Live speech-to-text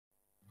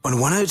On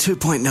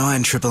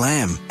 102.9 Triple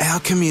M, our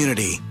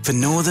community for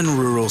Northern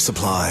Rural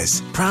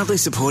Supplies, proudly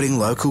supporting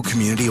local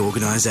community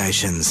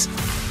organisations.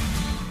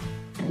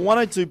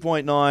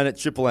 102.9 at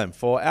Triple M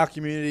for our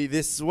community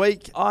this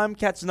week. I'm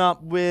catching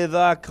up with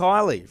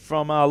Kylie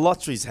from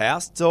Lottery's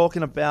House,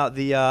 talking about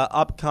the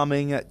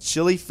upcoming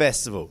Chili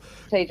Festival.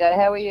 TJ,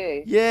 how are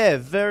you? Yeah,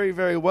 very,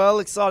 very well.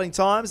 Exciting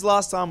times.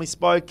 Last time we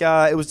spoke,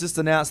 it was just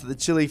announced that the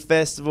Chili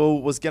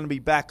Festival was going to be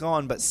back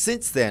on, but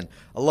since then,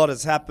 a lot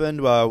has happened.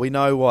 We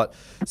know what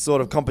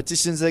sort of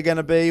competitions they're going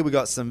to be. We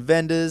got some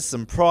vendors,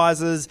 some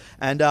prizes,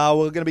 and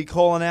we're going to be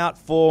calling out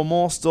for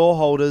more store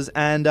holders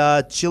and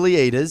chili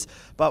eaters.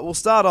 But we'll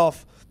start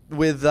off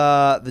with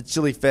the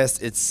Chili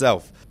Fest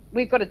itself.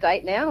 We've got a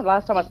date now.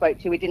 Last time I spoke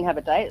to you, we didn't have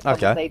a date. It's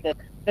obviously the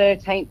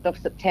 13th of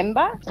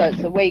September. So it's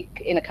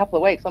in a couple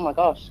of weeks. Oh my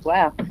gosh,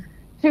 wow.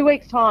 2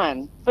 weeks'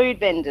 time. Food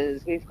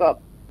vendors. We've got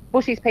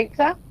Bushy's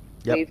Pizza.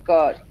 Yep. We've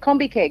got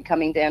Combi Keg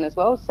coming down as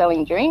well,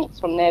 selling drinks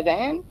from their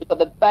van. We've got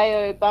the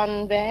Bayo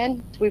Bun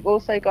van. We've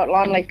also got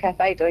Lime Leaf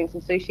Cafe doing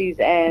some sushis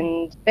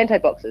and bento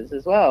boxes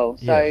as well.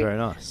 So yeah, very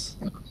nice.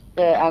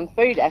 The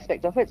food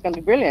aspect of it's going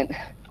to be brilliant.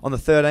 On the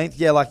 13th,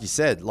 yeah, like you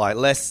said, like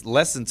less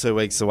than 2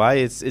 weeks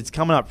away. It's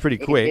coming up pretty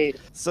quick.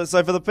 So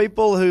for the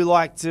people who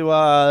like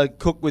to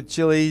cook with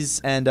chilies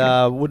and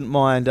wouldn't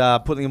mind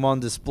putting them on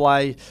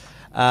display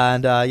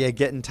and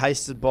getting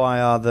tasted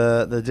by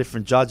the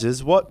different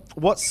judges,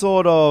 what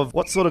sort of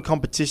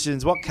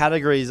competitions, what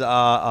categories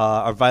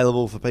are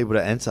available for people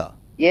to enter?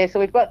 Yeah, so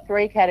we've got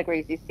 3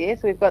 categories this year.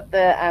 So we've got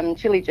the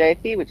chili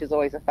jerky, which is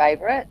always a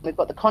favourite. We've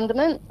got the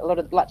condiments. A lot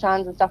of the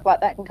blatchans and stuff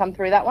like that can come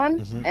through that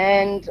one. Mm-hmm.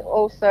 And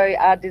also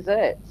our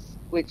desserts,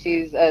 which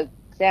is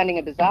sounding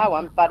a bizarre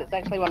one, but it's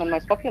actually one of the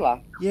most popular.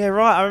 Yeah,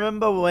 right. I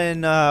remember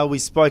when we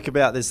spoke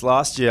about this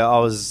last year, I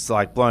was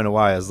like blown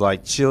away. I was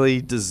like,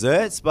 chili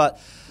desserts,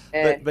 but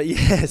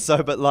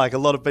like a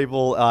lot of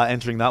people are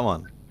entering that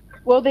one.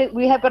 Well,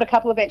 we have got a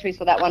couple of entries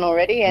for that one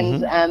already,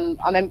 and I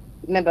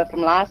remember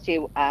from last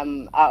year,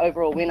 our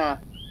overall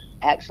winner,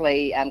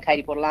 actually,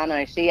 Katie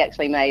Portolano, she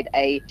actually made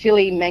a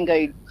chili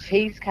mango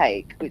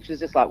cheesecake, which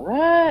was just like,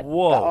 what?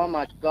 Whoa. But, oh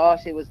my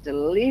gosh, it was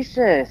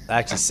delicious. That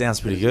actually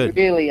sounds pretty good.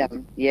 Really,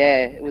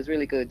 yeah, it was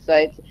really good.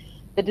 So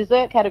the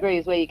dessert category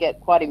is where you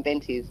get quite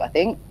inventive, I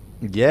think.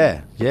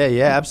 Yeah,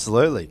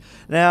 absolutely.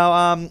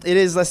 Now, it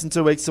is less than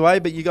 2 weeks away,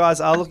 but you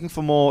guys are looking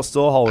for more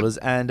store holders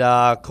and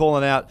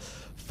calling out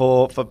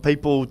for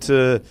people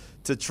to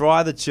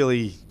try the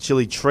chili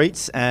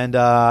treats and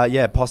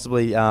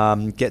possibly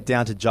get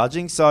down to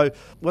judging. So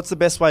what's the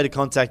best way to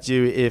contact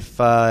you if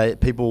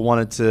people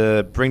wanted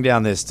to bring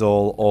down their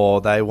stall or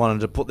they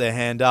wanted to put their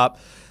hand up?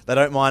 They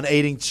don't mind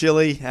eating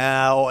chili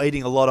or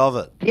eating a lot of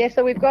it. Yeah,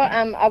 so we've got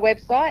our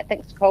website,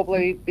 thanks to Cold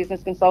Blue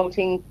Business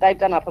Consulting. They've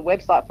done up a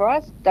website for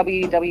us,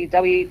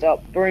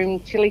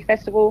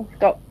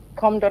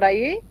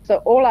 www.broomechilifestival.com.au. So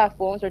all our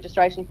forms,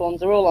 registration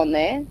forms, are all on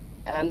there.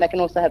 They can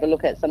also have a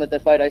look at some of the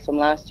photos from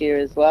last year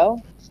as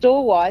well.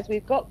 Store-wise,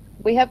 we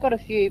have got a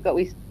few, but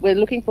we're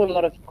looking for a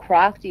lot of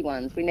crafty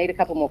ones. We need a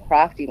couple more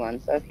crafty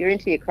ones. So if you're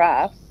into your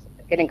crafts,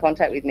 get in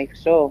contact with me for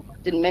sure.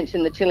 Didn't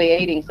mention the chili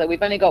eating, so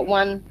we've only got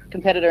one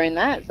competitor in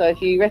that. So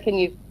if you reckon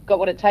you've got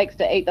what it takes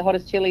to eat the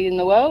hottest chili in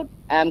the world,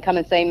 come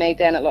and see me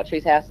down at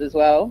Lottery's House as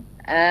well.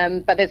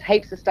 But there's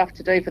heaps of stuff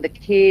to do for the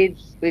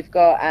kids. We've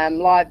got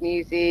live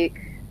music.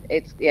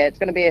 It's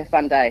going to be a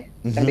fun day.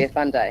 It's going to be a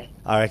fun day.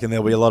 I reckon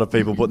there'll be a lot of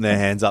people putting their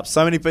hands up.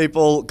 So many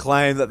people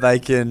claim that they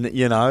can,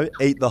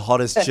 eat the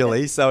hottest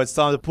chili. So it's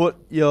time to put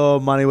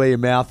your money where your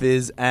mouth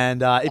is.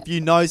 And if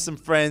you know some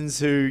friends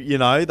who,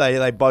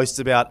 they boast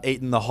about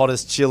eating the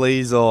hottest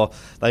chilies or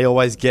they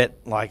always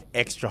get like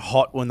extra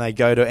hot when they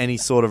go to any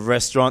sort of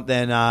restaurant,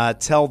 then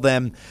tell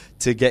them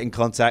to get in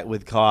contact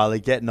with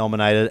Kylie, get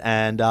nominated,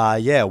 and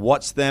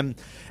watch them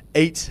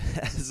eat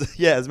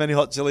as many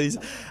hot chilies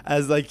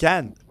as they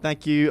can.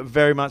 Thank you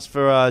very much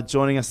for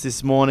joining us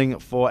this morning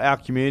for our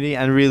community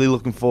and really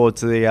looking forward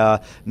to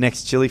the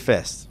next Chili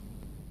Fest.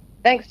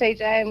 Thanks,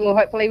 TJ, and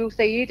hopefully we'll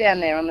see you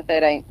down there on the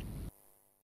 13th.